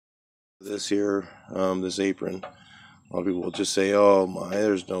This here, this apron. A lot of people will just say, "Oh my,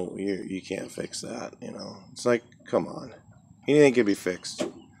 there's no, you can't fix that." You know, it's like, come on, anything can be fixed.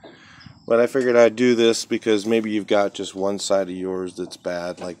 But I figured I'd do this because maybe you've got just one side of yours that's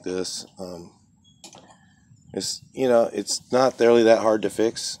bad, like this. It's not really that hard to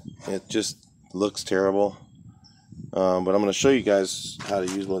fix. It just looks terrible. But I'm going to show you guys how to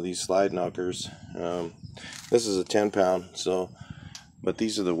use one of these slide knockers. This is a 10-pound, but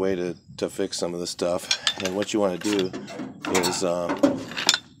these are the way to fix some of the stuff. And what you want to do is,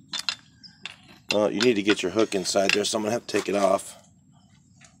 you need to get your hook inside there, so I'm going to have to take it off.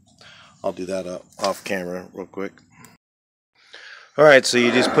 I'll do that off camera real quick. Alright, so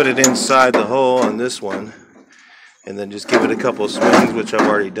you just put it inside the hole on this one, and then just give it a couple of swings, which I've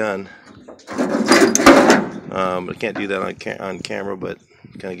already done. I can't do that on camera, but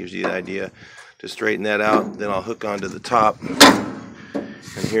it kind of gives you the idea. To straighten that out, then I'll hook onto the top,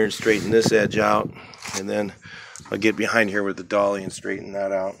 and here and straighten this edge out, and then I'll get behind here with the dolly and straighten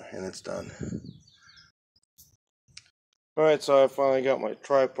that out, and it's done. Alright, so I finally got my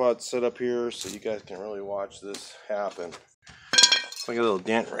tripod set up here so you guys can really watch this happen. It's like a little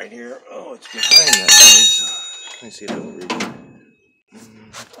dent right here. Oh, it's behind that thing, so let me see if it'll reach.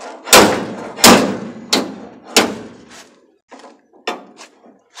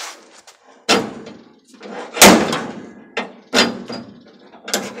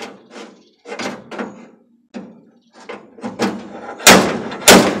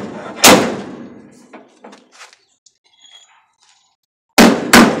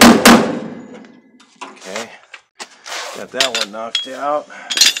 Got that one knocked out.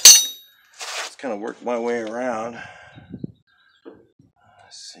 Just kind of worked my way around.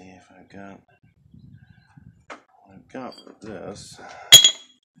 Let's see if I've got what I've got for this.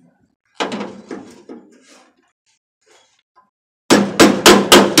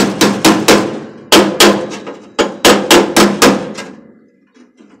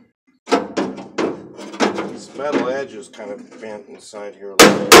 This metal edge is kind of bent inside here a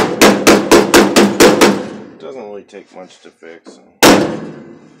little bit. Doesn't really take much to fix.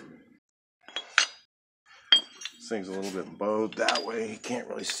 This thing's a little bit bowed that way. You can't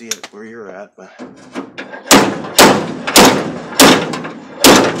really see it where you're at, but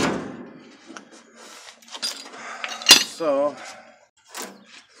so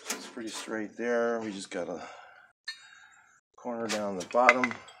it's pretty straight there. We just got a corner down the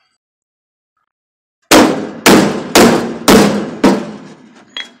bottom.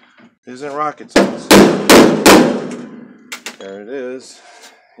 Isn't rocket science. There it is.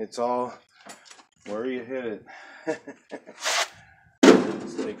 It's all where you hit it.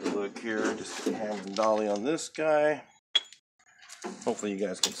 Let's take a look here. Just a hammer and dolly on this guy. Hopefully you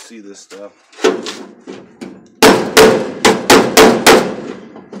guys can see this stuff.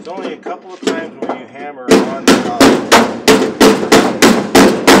 There's only a couple of times where you hammer on the dolly.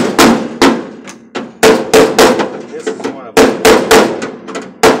 This is one of them.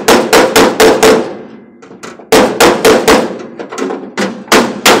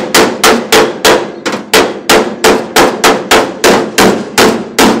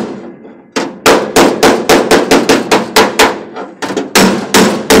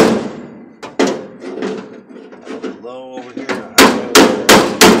 Low over here, high over there.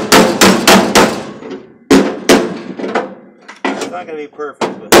 It's not going to be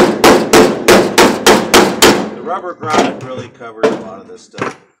perfect, but the rubber grommet really covers a lot of this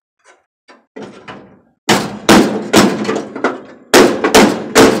stuff.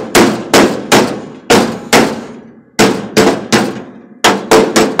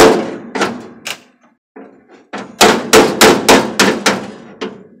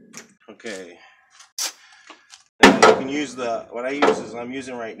 Okay. You can use what I use is I'm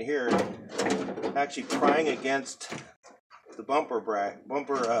using right here, actually prying against the bumper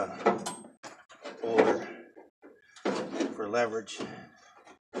holder for leverage.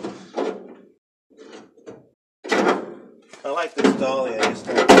 I like this dolly. I just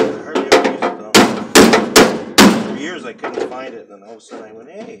hardly ever use it though. For years I couldn't find it, and then all of a sudden I went,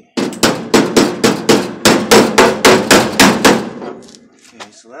 hey.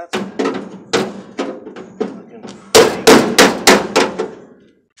 Okay, so that's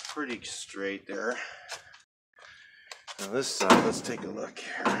pretty straight there. Now this side, let's take a look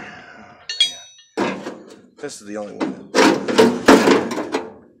here. Oh, yeah. This is the only one.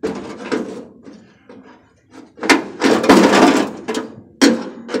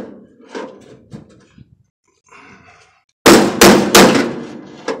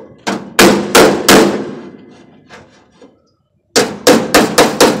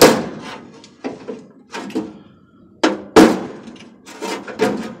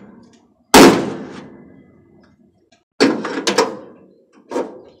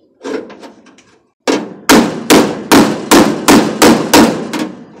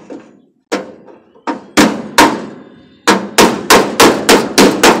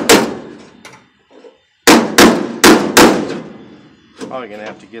 Probably gonna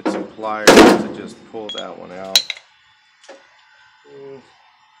have to get some pliers to just pull that one out.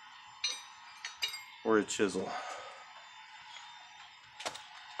 Or a chisel.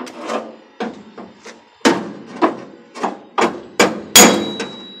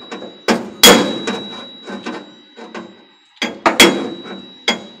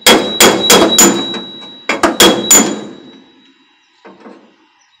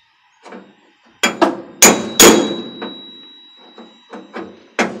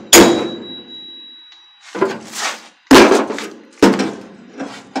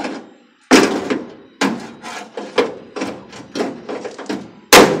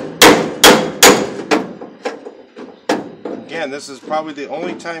 Again, this is probably the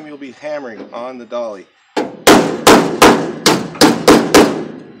only time you'll be hammering on the dolly.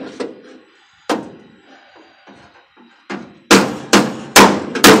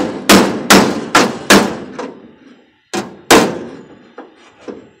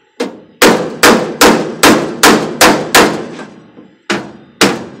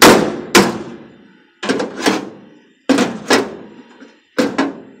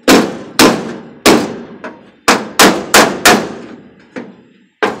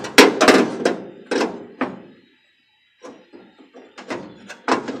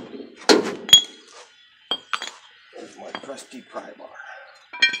 Trusty pry bar.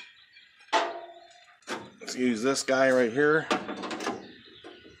 Let's use this guy right here.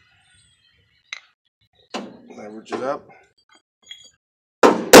 Leverage it up.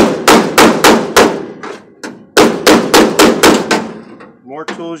 The more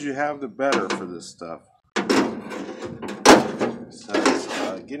tools you have, the better for this stuff. So it's,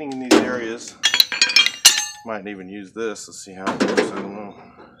 getting in these areas. Might even use this. Let's see how it works. I don't know.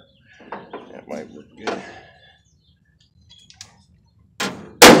 That might work good.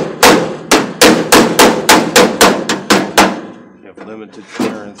 Limited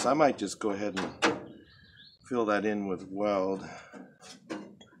clearance. I might just go ahead and fill that in with weld.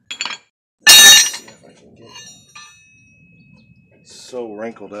 Let's see if I can get it. It's so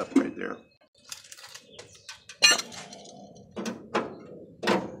wrinkled up right there.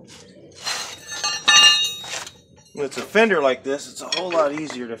 When it's a fender like this, it's a whole lot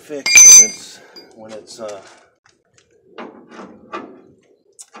easier to fix when it's I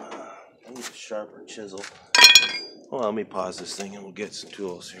need a sharper chisel. Well, let me pause this thing and we'll get some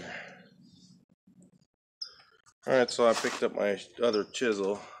tools here. Alright, so I picked up my other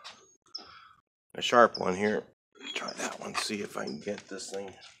chisel, a sharp one here. Try that one, see if I can get this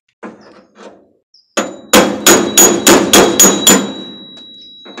thing.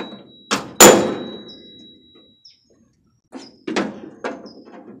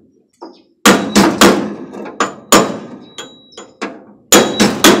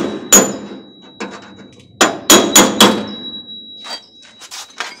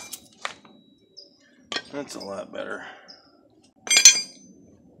 That's a lot better.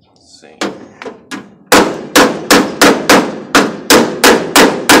 Let's see.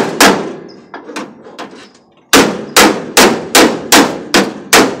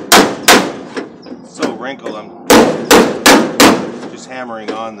 It's so wrinkled, I'm just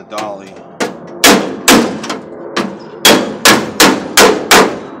hammering on the dolly.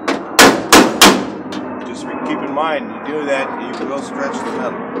 Just keep in mind, you do that, you can go stretch the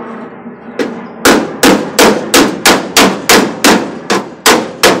metal.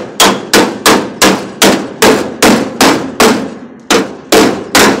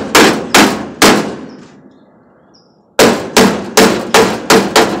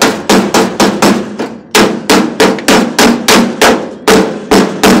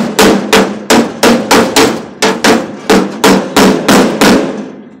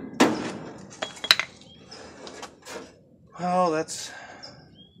 Well, that's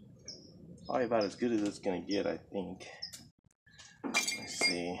probably about as good as it's going to get, I think. Let's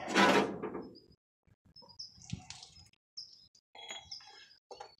see.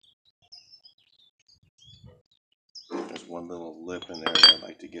 There's one little lip in there that I'd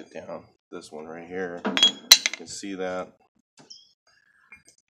like to get down. This one right here. You can see that.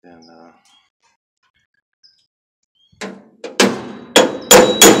 And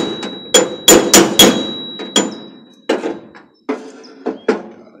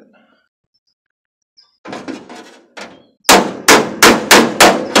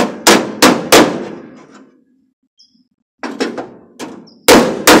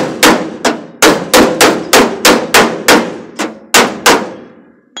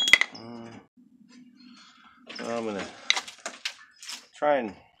I'm going to try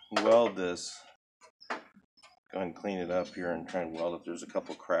and weld this. Go ahead and clean it up here and try and weld it. There's a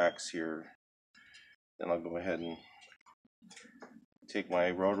couple cracks here. Then I'll go ahead and take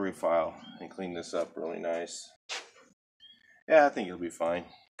my rotary file and clean this up really nice. Yeah, I think it'll be fine.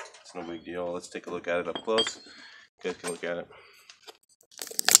 It's no big deal. Let's take a look at it up close. You guys can look at it.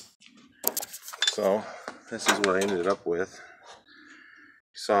 So this is what I ended up with.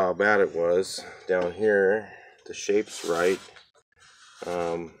 You saw how bad it was down here. The shape's right.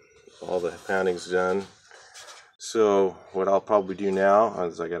 All the pounding's done. So what I'll probably do now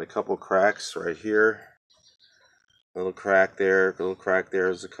is I got a couple cracks right here. Little crack there, little crack there.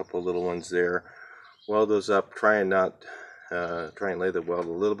 There's a couple little ones there. Weld those up. Try and lay the weld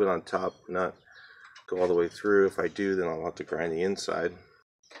a little bit on top, not go all the way through. If I do, then I'll have to grind the inside,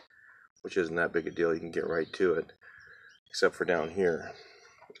 which isn't that big a deal. You can get right to it, except for down here.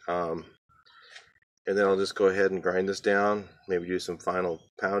 And then I'll just go ahead and grind this down, maybe do some final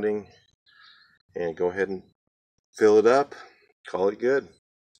pounding, and go ahead and fill it up, call it good.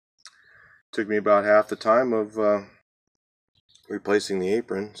 Took me about half the time of replacing the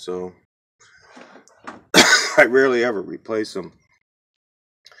apron, so I rarely ever replace them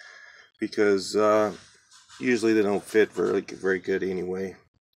because usually they don't fit very good anyway.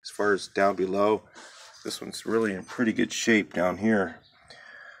 As far as down below, this one's really in pretty good shape down here,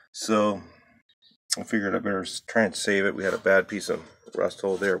 so I figured I better try and save it. We had a bad piece of rust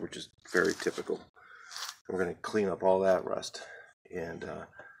hole there, which is very typical. We're going to clean up all that rust, and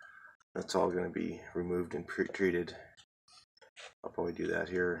that's all going to be removed and treated. I'll probably do that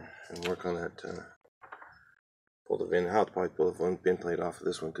here and work on that. Pull the vent. I'll probably pull the vent plate off of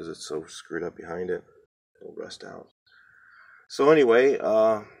this one because it's so screwed up behind it. It'll rust out. So anyway,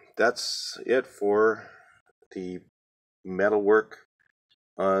 that's it for the metal work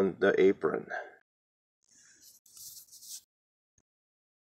on the apron.